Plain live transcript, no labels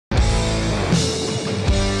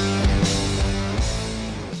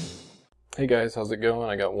Hey guys, how's it going?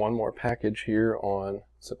 I got one more package here on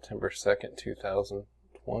September 2nd,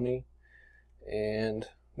 2020, and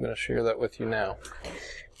I'm going to share that with you now.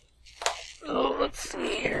 Oh, let's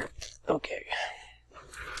see here. Okay.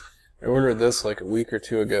 I ordered this like a week or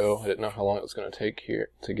two ago. I didn't know how long it was going to take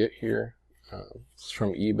here to get here. It's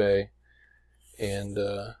from eBay, and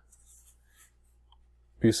if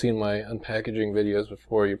you've seen my unpackaging videos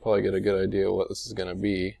before, you probably get a good idea what this is going to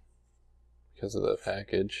be because of the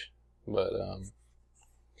package. But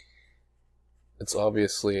it's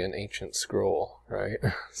obviously an ancient scroll, right?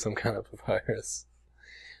 Some kind of papyrus.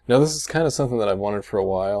 Now this is kind of something that I've wanted for a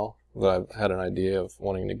while, that I've had an idea of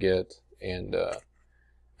wanting to get, and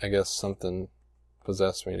I guess something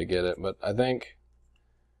possessed me to get it. But I think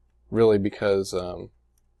really because I'm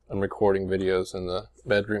recording videos in the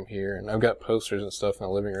bedroom here, and I've got posters and stuff in the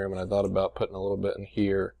living room, and I thought about putting a little bit in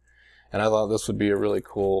here, and I thought this would be a really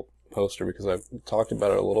cool poster because I've talked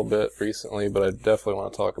about it a little bit recently, but I definitely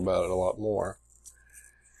want to talk about it a lot more.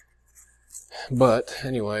 But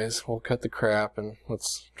anyways, we'll cut the crap and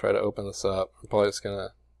let's try to open this up. I'm probably just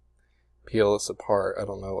gonna peel this apart. I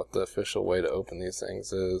don't know what the official way to open these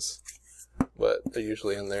things is, but they're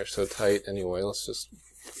usually in there so tight anyway. Let's just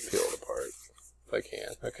peel it apart if I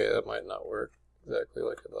can. Okay, that might not work exactly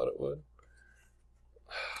like I thought it would.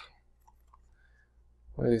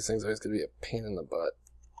 One of these things always gonna be a pain in the butt.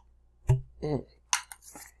 Okay,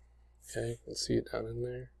 you can see it down in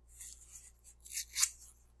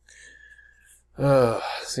there.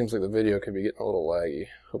 Seems like the video could be getting a little laggy.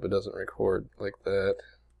 Hope it doesn't record like that.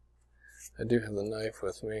 I do have the knife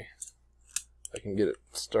with me. I can get it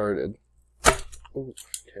started. Ooh,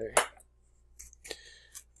 okay.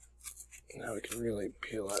 Now we can really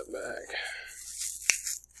peel that back.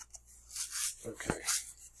 Okay.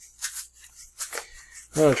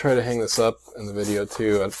 I'm going to try to hang this up in the video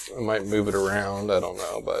too. I might move it around, I don't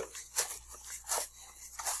know, but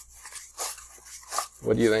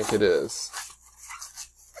what do you think it is?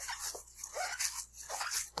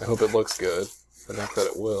 I hope it looks good. I think that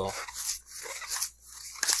it will.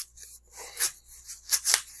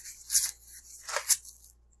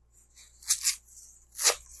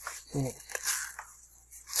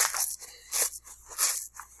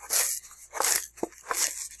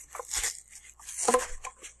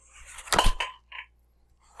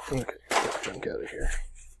 Okay, get the junk out of here.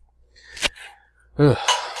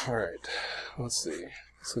 Alright, let's see.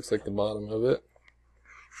 This looks like the bottom of it.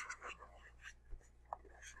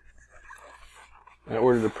 I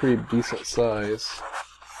ordered a pretty decent size.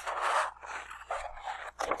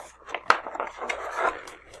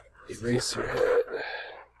 Eraserhead.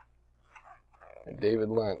 And David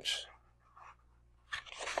Lynch.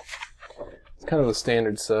 It's kind of a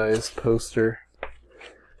standard size poster.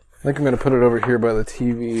 I think I'm going to put it over here by the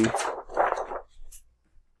TV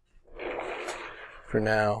for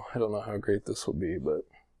now. I don't know how great this will be, but...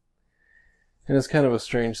 And it's kind of a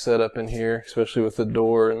strange setup in here, especially with the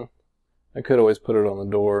door, and I could always put it on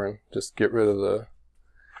the door and just get rid of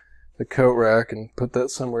the coat rack and put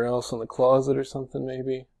that somewhere else in the closet or something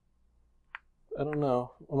maybe. I don't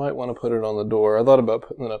know. I might want to put it on the door. I thought about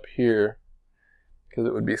putting it up here because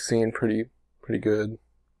it would be seen pretty good.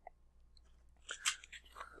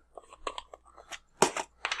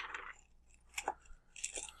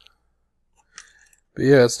 But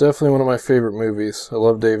yeah, it's definitely one of my favorite movies. I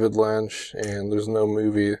love David Lynch, and there's no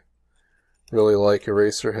movie really like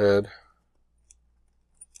Eraserhead.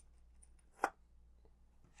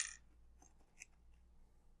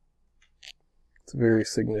 It's very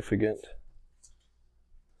significant.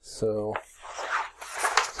 So,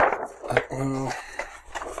 I don't know.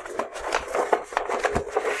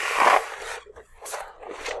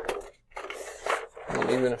 And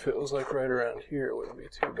even if it was like right around here, it wouldn't be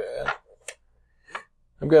too bad.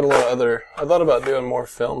 I've got a lot of other... I thought about doing more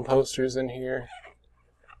film posters in here.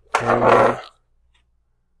 And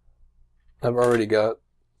I've already got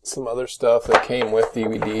some other stuff that came with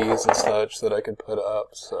DVDs and such that I could put up,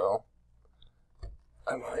 so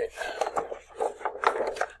I might.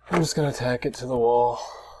 I'm just going to tack it to the wall.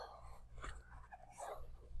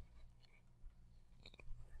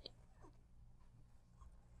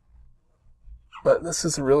 But this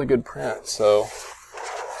is a really good print, so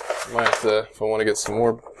I might have to, if I want to get some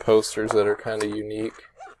more posters that are kind of unique,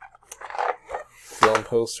 film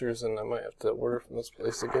posters, and I might have to order from this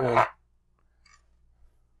place again.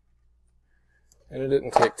 And it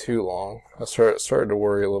didn't take too long. I started to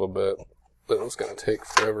worry a little bit that it was going to take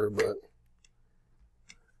forever, but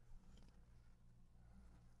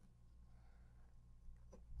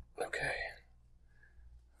okay.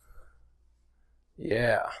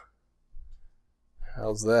 Yeah.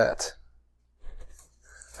 How's that?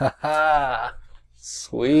 Haha!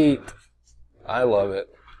 Sweet! I love it.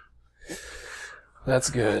 That's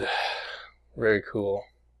good. Very cool.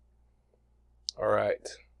 Alright.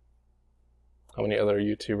 How many other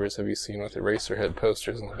YouTubers have you seen with Eraserhead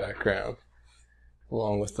posters in the background?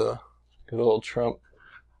 Along with the good old Trump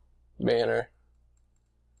banner.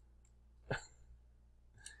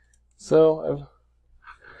 So,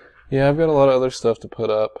 I've got a lot of other stuff to put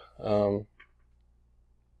up.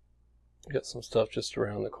 Got some stuff just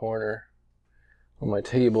around the corner on my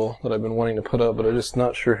table that I've been wanting to put up, but I'm just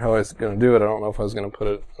not sure how I was going to do it. I don't know if I was going to put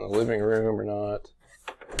it in the living room or not.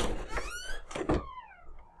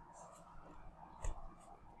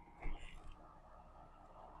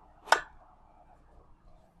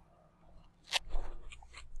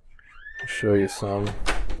 I'll show you some,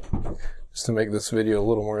 just to make this video a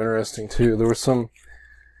little more interesting too. There were some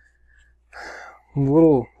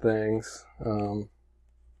little things.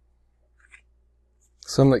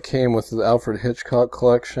 Some that came with the Alfred Hitchcock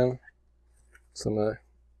collection. Some of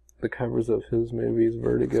the covers of his movies,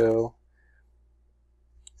 Vertigo.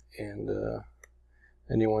 And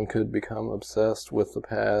anyone could become obsessed with the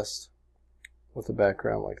past with a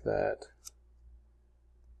background like that.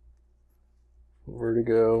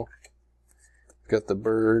 Vertigo. Got the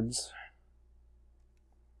birds.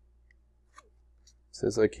 It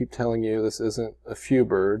says, I keep telling you this isn't a few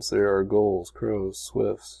birds. There are gulls, crows,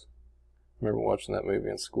 swifts. I remember watching that movie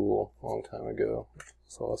in school a long time ago.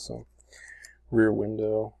 It's awesome. Rear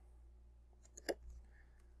Window.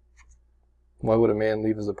 Why would a man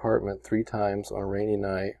leave his apartment 3 times on a rainy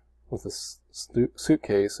night with a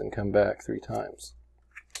suitcase and come back 3 times?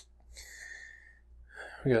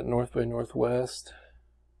 We got North by Northwest.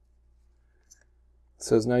 It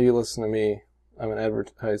says, now you listen to me. I'm an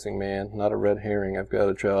advertising man, not a red herring. I've got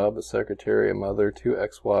a job, a secretary, a mother, 2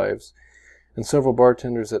 ex-wives, and several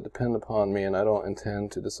bartenders that depend upon me, and I don't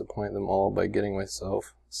intend to disappoint them all by getting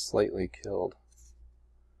myself slightly killed.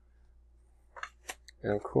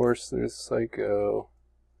 And of course, there's Psycho.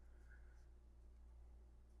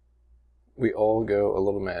 We all go a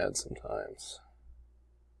little mad sometimes.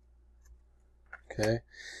 Okay.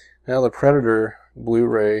 Now the Predator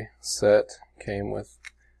Blu-ray set came with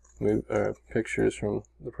pictures from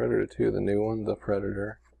the Predator 2, the new one, The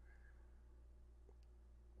Predator.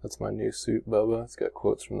 That's my new suit, Bubba. It's got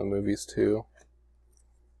quotes from the movies too.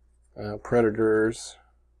 Predators.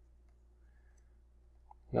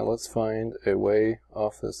 Now let's find a way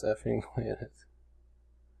off this effing planet.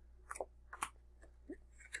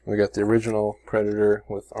 We got the original Predator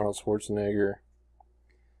with Arnold Schwarzenegger.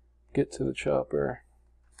 Get to the chopper.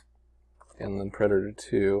 And then Predator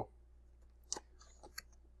 2.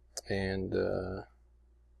 And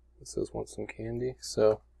it says, want some candy?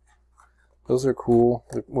 So those are cool.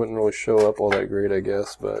 They wouldn't really show up all that great, I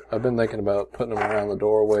guess, but I've been thinking about putting them around the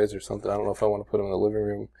doorways or something. I don't know if I want to put them in the living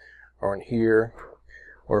room or in here,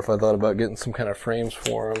 or if I thought about getting some kind of frames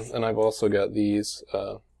for them. And I've also got these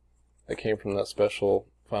that came from that special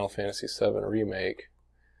Final Fantasy VII remake,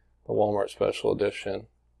 the Walmart Special Edition.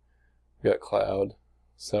 We've got Cloud,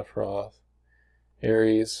 Sephiroth,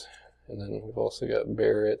 Ares, and then we've also got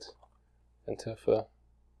Barrett and Tifa.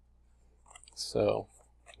 So,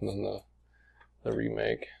 and then the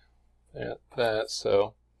remake and that.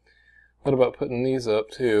 So what about putting these up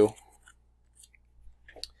too?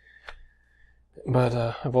 But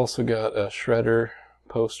I've also got a Shredder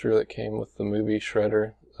poster that came with the movie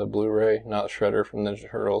Shredder, the Blu-ray. Not Shredder from Ninja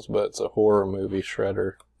Turtles, but it's a horror movie,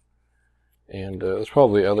 Shredder. And there's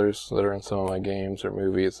probably others that are in some of my games or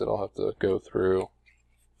movies that I'll have to go through.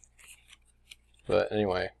 But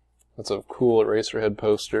anyway, that's a cool Eraserhead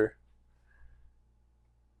poster.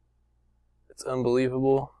 It's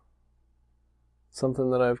unbelievable.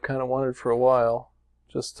 Something that I've kind of wanted for a while.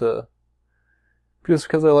 Just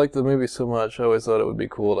because I like the movie so much, I always thought it would be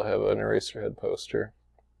cool to have an Eraserhead poster.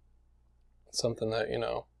 Something that, you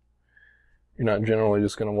know, you're not generally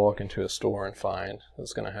just going to walk into a store and find.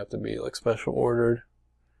 It's going to have to be like special ordered.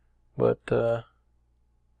 But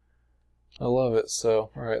I love it.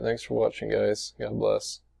 So, alright, thanks for watching, guys. God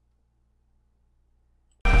bless.